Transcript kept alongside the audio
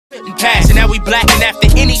couldn't pass. And now we blacking after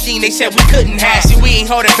anything they said we couldn't have. See, we ain't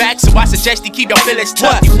holding back, so I suggest you keep your feelings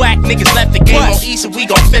tough. You whack niggas left the game on E, so we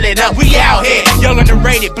gon' fill it up. We out here, young,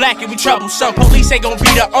 underrated, black, and we troublesome. Police ain't gon' be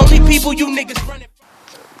the only people you niggas running.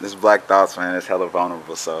 This Black Thoughts, man, is hella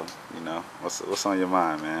vulnerable, so, you know, what's on your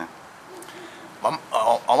mind, man? On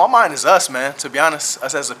my mind is us, man, to be honest.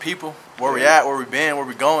 Us as a people, where we at, where we been, where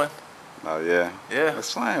we going. Oh, yeah? Yeah.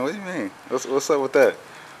 Explain, what do you mean? What's up with that?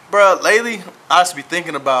 Bro, lately, I just be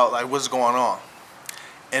thinking about, like, what's going on.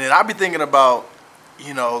 And then I be thinking about,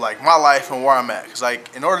 you know, like, my life and where I'm at. Because,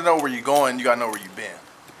 like, in order to know where you're going, you got to know where you've been.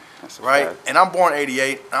 That's a right? fact. And I'm born in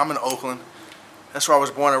 '88. I'm in Oakland. That's where I was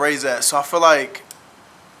born and raised at. So I feel like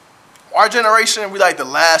our generation, we like the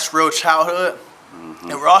last real childhood.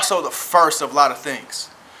 And we're also the first of a lot of things.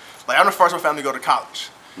 Like, I'm the first of my family to go to college.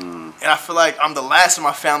 And I feel like I'm the last of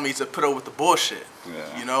my family to put up with the bullshit.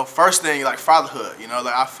 Yeah. You know, first thing, like, fatherhood. You know,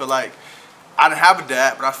 like, I feel like I didn't have a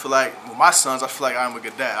dad, but I feel like with my sons, I feel like I'm a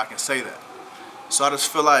good dad. I can say that. So I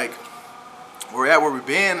just feel like where we're at, where we've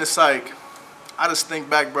been, it's like, I just think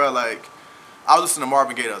back, bro, like, I was listening to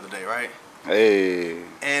Marvin Gaye the other day, right? Hey.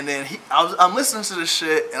 And then I'm listening to this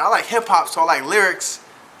shit, and I like hip-hop, so I like lyrics.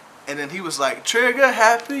 And then he was like, trigger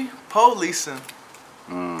happy policing.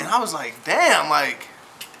 And I was like, damn, like,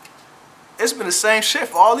 it's been the same shit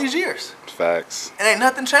for all these years. Facts. And ain't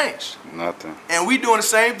nothing changed. Nothing. And we doing the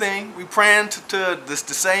same thing. We praying to the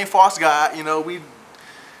same false God. You know, we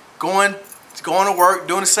going to work,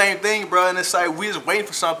 doing the same thing, bro. And it's like we just waiting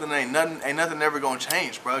for something. And ain't nothing ever gonna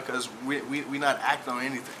change, bro. Because we not acting on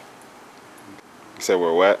anything. You said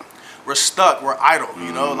we're what? We're stuck. We're idle.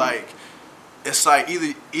 You know, like, it's like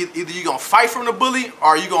either you gonna fight from the bully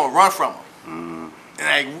or you gonna run from him.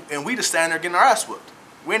 And we just standing there getting our ass whooped.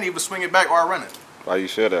 We ain't even swinging back or running. Why you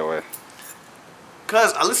feel that way?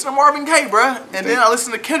 Cause I listen to Marvin Gaye, bruh, and then I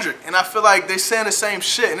listen to Kendrick, and I feel like they saying the same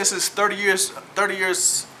shit, and this is 40 years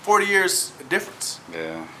difference.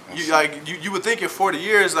 Yeah. You would think in 40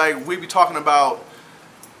 years, like, we'd be talking about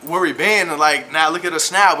where we been, and like, now look at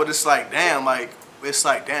us now, but it's like, damn,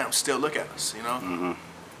 still look at us, you know?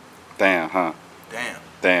 Damn, huh?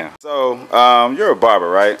 Damn. So, you're a barber,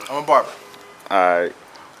 right? I'm a barber. Alright.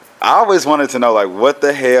 I always wanted to know, like, what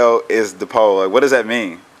the hell is the pole? Like, what does that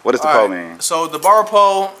mean? What does the pole mean? So the barber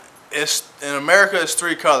pole is, in America, is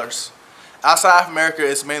 3 colors. Outside of America,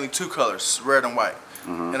 it's mainly 2 colors, red and white.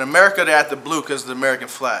 In America, they have the blue because of the American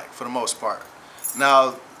flag, for the most part.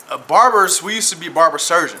 Now, barbers, we used to be barber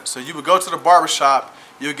surgeons. So you would go to the barber shop,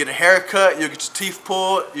 you would get a haircut, you would get your teeth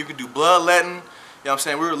pulled, you could do bloodletting. You know what I'm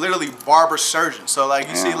saying? We were literally barber surgeons. So, like,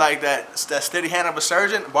 you see, like, that steady hand of a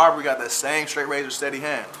surgeon, barber got that same straight razor, steady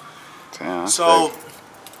hand. Damn, so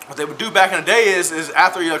what they would do back in the day is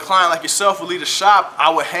after your client like yourself would leave the shop, I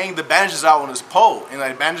would hang the bandages out on this pole, and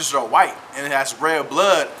like bandages are white and it has red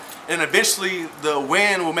blood, and eventually the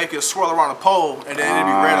wind will make it swirl around the pole, and then it'd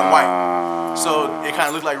be red and white. So it kind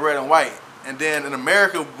of looked like red and white. And then in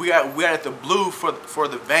America, we got the blue for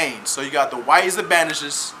the veins. So you got the white is the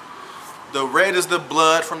bandages, the red is the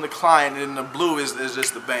blood from the client, and then the blue is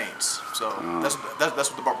just the veins. So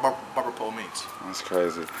that's what the barber pole means. That's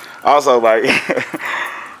crazy. Also, like,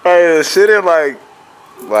 hey, the shit is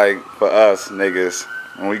like for us niggas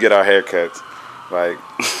when we get our haircuts, like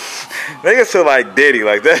niggas feel like Diddy.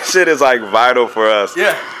 Like, that shit is like vital for us.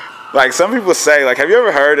 Yeah. Like, some people say, like, have you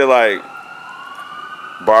ever heard that like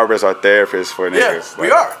barbers are therapists for niggas? Yeah, we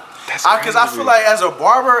are. Because I feel like as a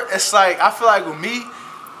barber, it's like, I feel like with me,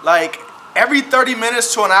 like, every 30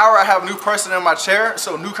 minutes to an hour, I have a new person in my chair.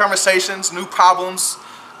 So new conversations, new problems,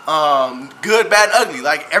 good, bad, ugly.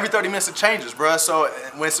 Like, every 30 minutes it changes, bro. So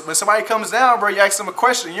when somebody comes down, bro, you ask them a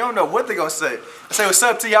question, you don't know what they're going to say. They say, what's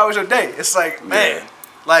up to you? How was your day? It's like, man,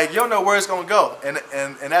 like, you don't know where it's going to go. And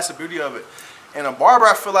that's the beauty of it. And a barber,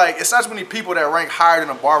 I feel like, it's not too many people that rank higher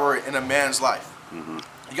than a barber in a man's life.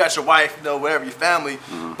 You got your wife, you know, whatever, your family,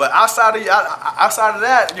 but outside of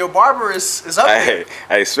that, your barber is up there.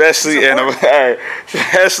 Hey, especially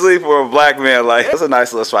especially for a black man, like, it's a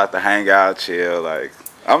nice little spot to hang out, chill. Like,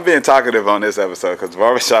 I'm being talkative on this episode because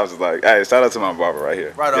barbershops is like, hey, shout out to my barber right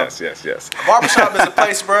here. Right on. Yes. A barbershop is a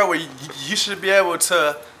place, bro, where you should be able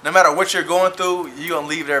to, no matter what you're going through, you're gonna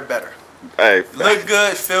leave there better. Hey, look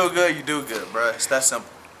good, feel good, you do good, bro. It's that simple.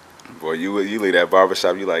 Boy, you leave that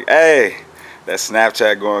barbershop, you like, hey. That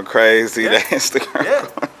Snapchat going crazy, that Instagram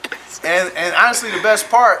going crazy. And honestly, the best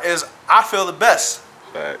part is I feel the best.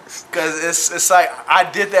 Facts. Because it's like, I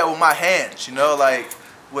did that with my hands, you know, like,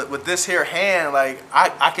 with this here hand, like,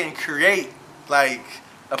 I can create, like,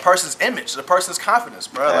 a person's image, a person's confidence,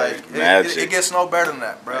 bro. Like, it gets no better than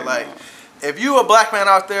that, bro. Like, if you a black man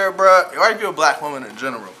out there, bro, or if you're a black woman in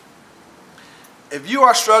general, if you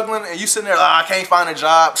are struggling and you sitting there, I can't find a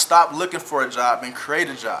job, stop looking for a job and create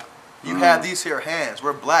a job. You have these here hands.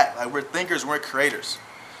 We're black. Like, we're thinkers, we're creators.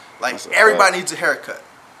 Like, everybody needs a haircut.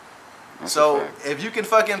 So if you can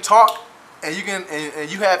fucking talk and you can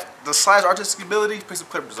and you have the slightest artistic ability, pick some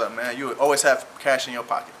clippers up, man. You will always have cash in your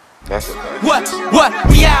pocket. That's a fact. What?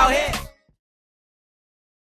 We out here.